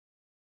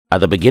At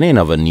the beginning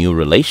of a new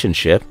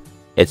relationship,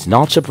 it's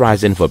not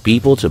surprising for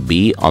people to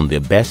be on their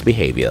best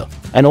behavior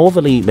and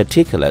overly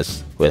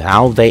meticulous with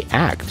how they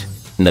act.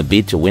 In a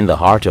bid to win the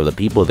heart of the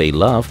people they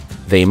love,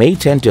 they may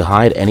tend to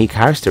hide any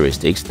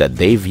characteristics that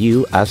they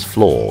view as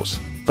flaws.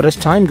 But as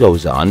time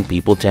goes on,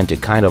 people tend to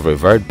kind of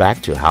revert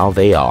back to how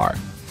they are,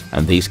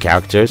 and these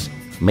characters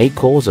may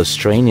cause a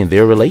strain in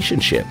their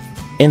relationship.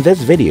 In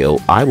this video,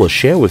 I will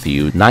share with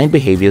you 9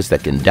 behaviors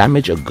that can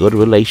damage a good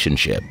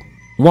relationship.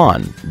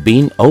 1.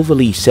 Being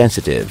overly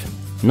sensitive.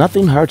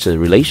 Nothing hurts a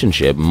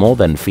relationship more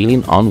than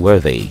feeling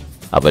unworthy.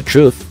 Of a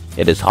truth,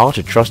 it is hard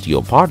to trust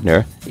your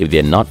partner if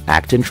they're not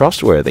acting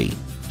trustworthy.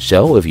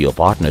 So if your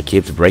partner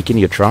keeps breaking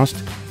your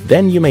trust,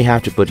 then you may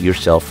have to put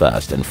yourself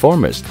first and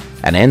foremost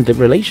and end the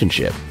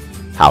relationship.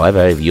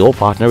 However, if your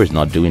partner is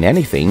not doing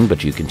anything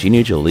but you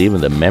continue to live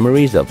in the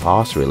memories of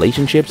past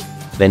relationships,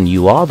 then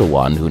you are the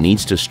one who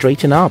needs to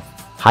straighten up.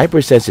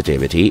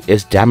 Hypersensitivity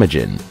is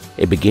damaging.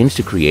 It begins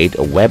to create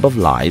a web of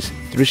lies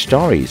through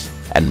stories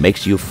and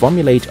makes you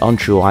formulate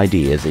untrue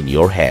ideas in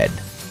your head.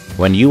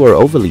 When you are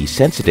overly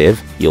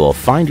sensitive, you will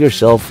find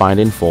yourself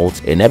finding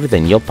faults in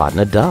everything your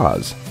partner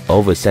does.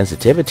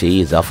 Oversensitivity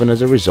is often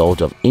as a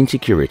result of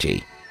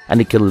insecurity,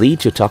 and it can lead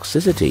to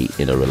toxicity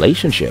in a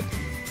relationship.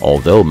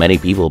 Although many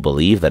people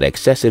believe that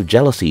excessive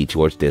jealousy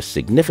towards their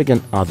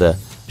significant other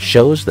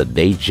shows that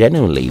they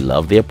genuinely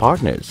love their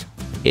partners,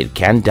 it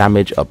can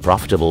damage a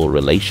profitable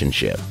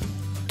relationship.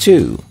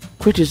 2.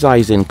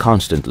 Criticizing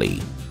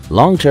constantly.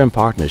 Long-term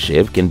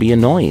partnership can be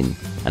annoying,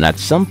 and at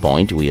some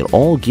point we are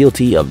all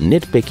guilty of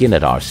nitpicking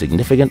at our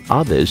significant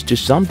others to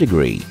some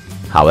degree.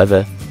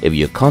 However, if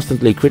you're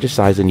constantly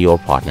criticizing your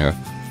partner,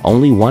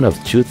 only one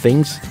of 2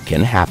 things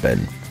can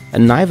happen,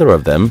 and neither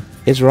of them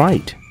is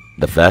right.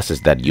 The first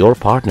is that your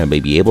partner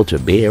may be able to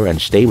bear and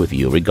stay with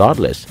you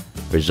regardless,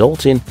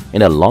 resulting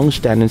in a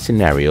long-standing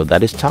scenario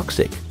that is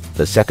toxic.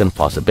 The second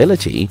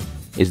possibility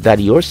is that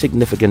your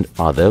significant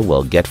other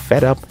will get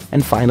fed up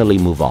and finally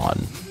move on.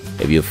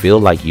 If you feel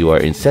like you are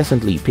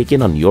incessantly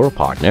picking on your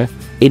partner,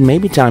 it may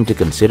be time to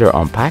consider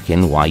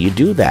unpacking why you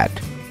do that,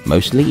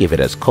 mostly if it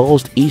has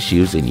caused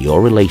issues in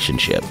your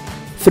relationship.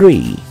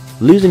 3.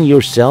 Losing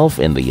yourself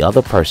in the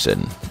other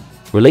person.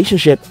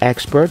 Relationship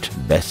expert,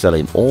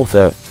 best-selling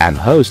author, and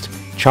host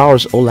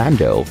Charles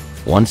Orlando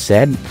once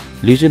said,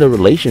 "Losing a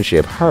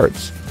relationship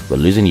hurts, but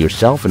losing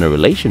yourself in a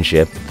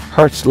relationship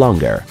hurts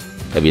longer."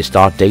 If you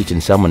start dating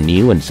someone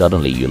new and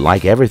suddenly you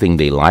like everything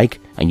they like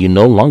and you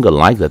no longer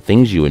like the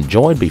things you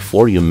enjoyed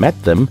before you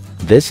met them,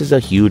 this is a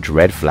huge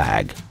red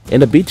flag.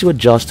 In a bid to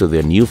adjust to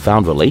their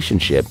newfound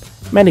relationship,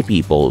 many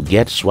people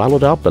get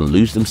swallowed up and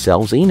lose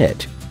themselves in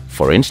it.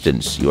 For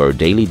instance, you are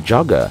a daily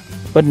jogger,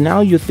 but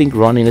now you think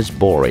running is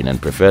boring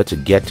and prefer to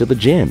get to the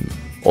gym.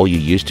 Or you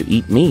used to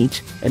eat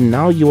meat and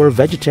now you are a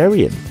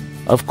vegetarian.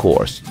 Of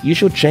course, you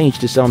should change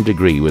to some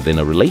degree within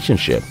a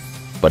relationship,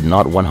 but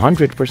not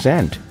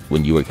 100%.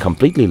 When you are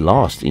completely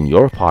lost in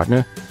your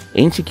partner,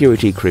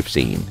 insecurity creeps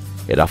in.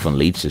 It often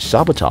leads to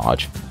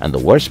sabotage, and the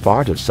worst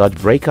part of such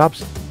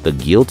breakups, the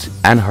guilt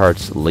and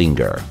hurts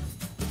linger.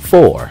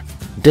 4.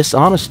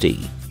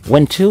 Dishonesty.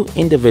 When 2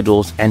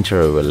 individuals enter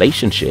a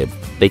relationship,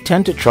 they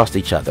tend to trust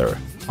each other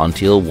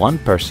until one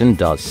person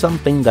does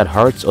something that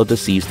hurts or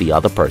deceives the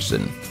other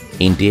person.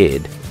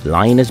 Indeed,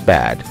 lying is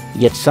bad,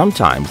 yet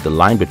sometimes the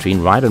line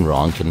between right and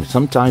wrong can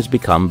sometimes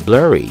become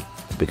blurry,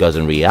 because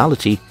in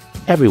reality,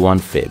 everyone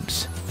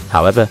fibs.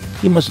 However,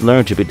 you must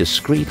learn to be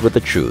discreet with the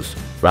truth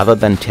rather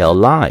than tell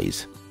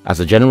lies. As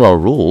a general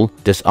rule,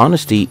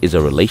 dishonesty is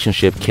a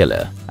relationship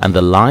killer, and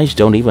the lies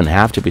don't even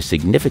have to be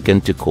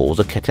significant to cause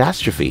a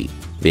catastrophe.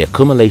 The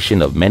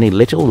accumulation of many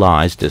little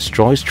lies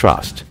destroys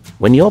trust.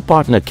 When your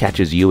partner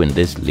catches you in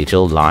these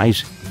little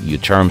lies you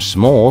term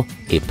small,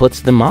 it puts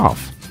them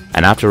off,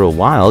 and after a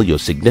while your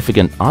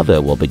significant other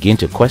will begin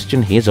to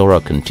question his or her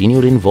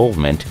continued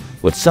involvement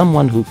with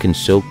someone who can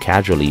so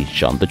casually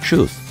shun the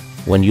truth.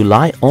 When you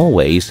lie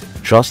always,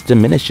 trust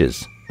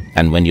diminishes,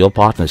 and when your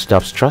partner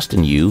stops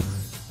trusting you,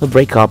 a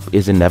breakup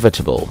is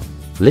inevitable.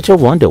 Little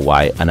wonder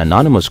why an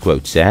anonymous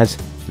quote says,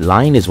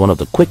 "Lying is one of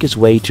the quickest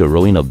ways to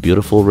ruin a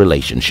beautiful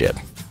relationship."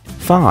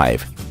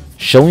 5.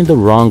 Showing the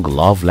wrong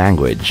love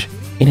language.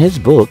 In his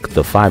book,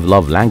 The 5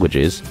 Love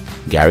Languages,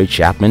 Gary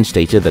Chapman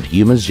stated that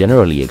humans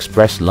generally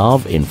express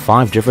love in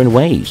 5 different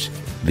ways.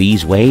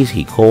 These ways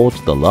he called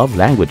the love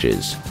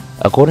languages.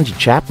 According to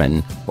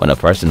Chapman, when a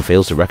person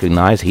fails to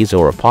recognize his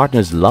or her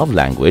partner's love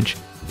language,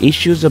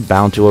 issues are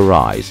bound to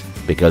arise,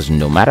 because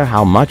no matter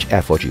how much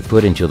effort you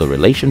put into the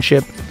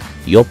relationship,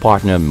 your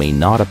partner may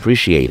not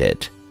appreciate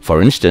it.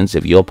 For instance,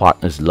 if your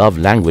partner's love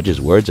language is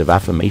words of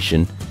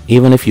affirmation,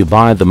 even if you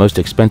buy the most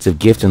expensive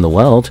gift in the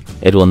world,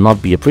 it will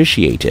not be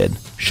appreciated.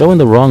 Showing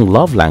the wrong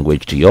love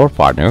language to your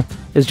partner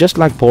is just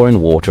like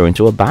pouring water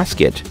into a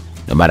basket.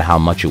 No matter how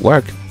much you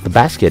work, the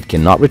basket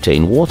cannot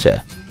retain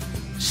water.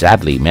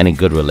 Sadly, many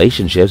good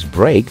relationships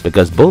break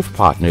because both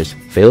partners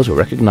fail to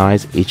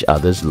recognize each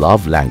other's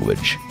love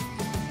language.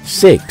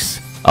 6.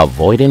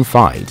 Avoiding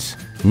fights.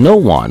 No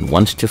one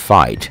wants to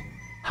fight.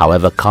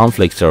 However,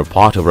 conflicts are a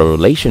part of a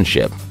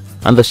relationship,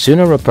 and the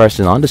sooner a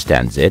person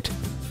understands it,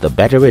 the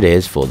better it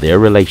is for their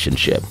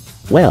relationship.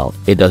 Well,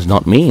 it does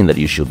not mean that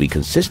you should be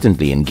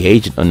consistently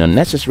engaged in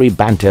unnecessary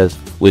banters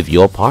with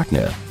your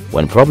partner.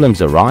 When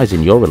problems arise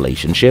in your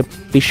relationship,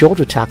 be sure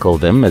to tackle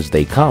them as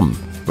they come,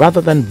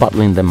 rather than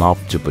bottling them up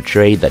to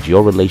portray that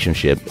your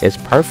relationship is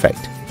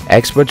perfect.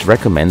 Experts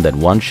recommend that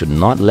one should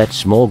not let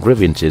small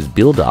grievances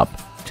build up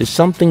to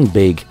something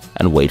big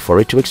and wait for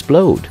it to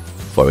explode.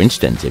 For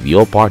instance, if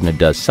your partner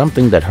does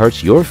something that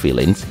hurts your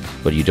feelings,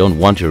 but you don't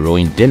want to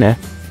ruin dinner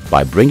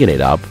by bringing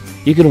it up,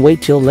 you can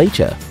wait till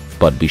later,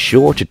 but be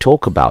sure to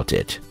talk about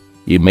it.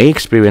 You may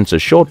experience a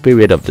short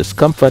period of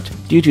discomfort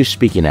due to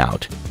speaking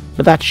out,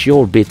 but that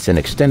sure beats an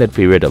extended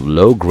period of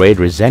low-grade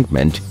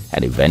resentment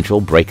and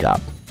eventual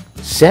breakup.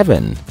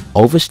 7.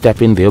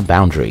 Overstepping their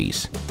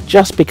boundaries.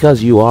 Just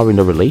because you are in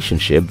a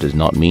relationship does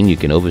not mean you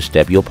can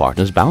overstep your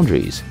partner's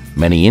boundaries.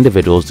 Many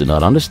individuals do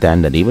not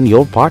understand that even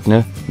your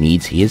partner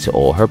needs his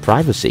or her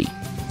privacy.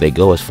 They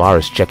go as far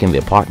as checking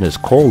their partner's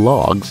call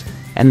logs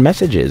and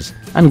messages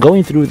and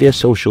going through their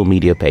social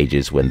media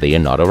pages when they are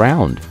not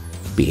around.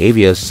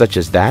 Behaviors such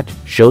as that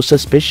show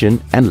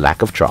suspicion and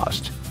lack of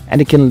trust, and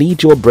it can lead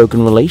to a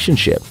broken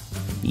relationship.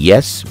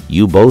 Yes,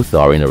 you both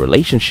are in a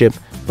relationship,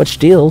 but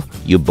still,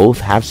 you both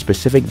have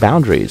specific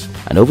boundaries,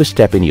 and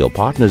overstepping your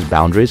partner's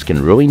boundaries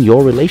can ruin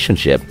your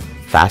relationship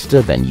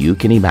faster than you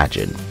can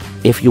imagine.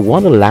 If you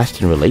want a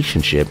lasting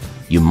relationship,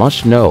 you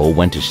must know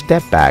when to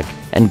step back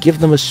and give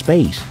them a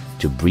space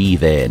to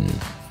breathe in.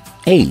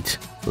 8.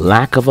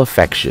 Lack of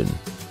affection.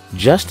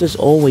 Just as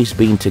always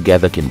being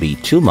together can be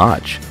too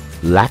much,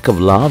 lack of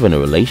love in a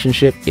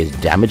relationship is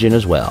damaging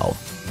as well.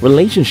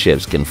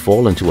 Relationships can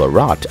fall into a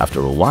rut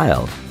after a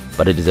while,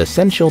 but it is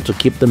essential to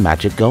keep the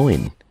magic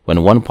going.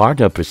 When one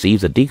partner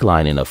perceives a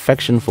decline in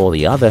affection for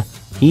the other,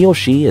 he or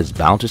she is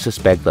bound to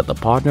suspect that the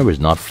partner is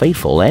not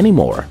faithful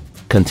anymore.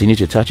 Continue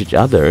to touch each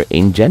other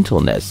in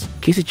gentleness,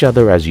 kiss each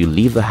other as you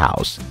leave the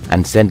house,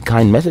 and send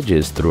kind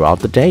messages throughout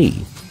the day.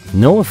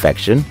 No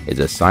affection is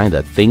a sign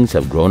that things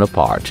have grown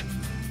apart.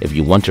 If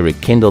you want to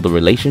rekindle the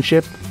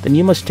relationship, then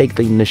you must take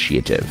the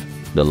initiative.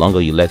 The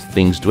longer you let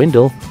things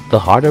dwindle, the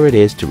harder it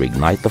is to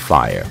reignite the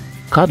fire.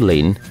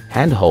 Cuddling,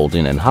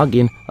 hand-holding and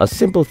hugging are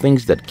simple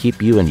things that keep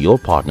you and your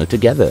partner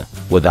together.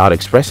 Without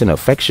expressing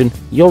affection,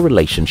 your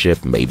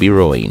relationship may be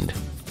ruined.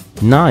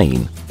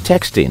 9.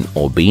 Texting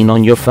or being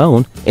on your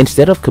phone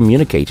instead of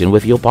communicating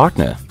with your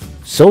partner.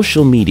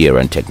 Social media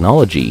and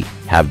technology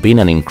have been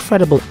an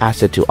incredible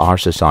asset to our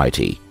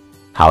society.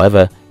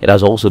 However, it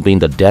has also been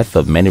the death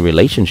of many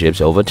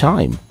relationships over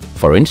time.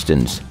 For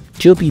instance,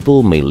 two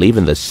people may live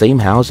in the same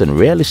house and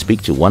rarely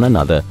speak to one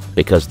another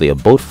because they are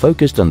both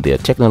focused on their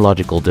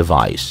technological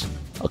device.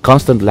 A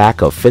constant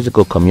lack of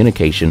physical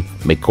communication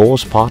may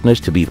cause partners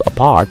to be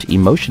apart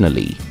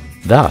emotionally.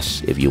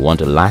 Thus, if you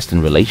want a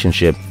lasting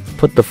relationship,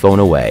 put the phone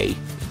away.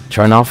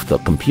 Turn off the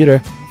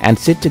computer and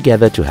sit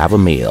together to have a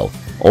meal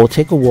or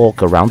take a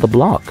walk around the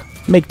block.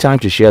 Make time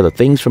to share the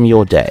things from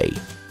your day.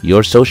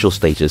 Your social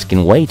status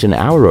can wait an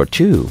hour or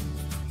two.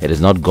 It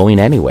is not going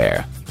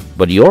anywhere.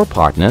 But your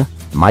partner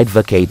might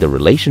vacate the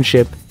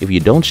relationship if you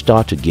don't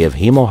start to give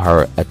him or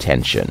her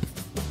attention.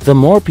 The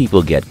more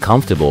people get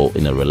comfortable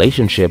in a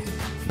relationship,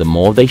 the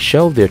more they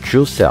show their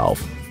true self,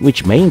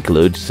 which may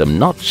include some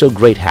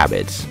not-so-great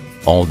habits.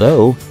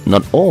 Although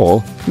not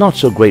all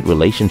not-so-great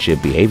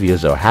relationship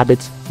behaviors or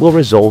habits will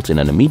result in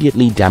an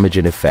immediately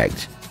damaging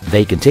effect,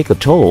 they can take a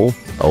toll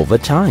over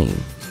time.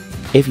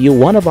 If you're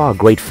one of our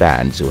great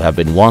fans who have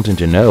been wanting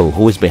to know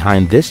who is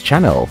behind this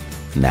channel,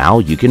 now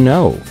you can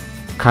know.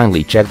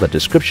 Kindly check the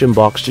description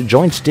box to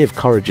join Steve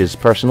Courage's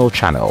personal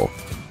channel.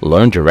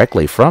 Learn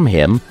directly from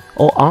him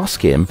or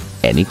ask him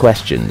any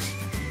questions.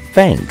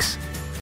 Thanks.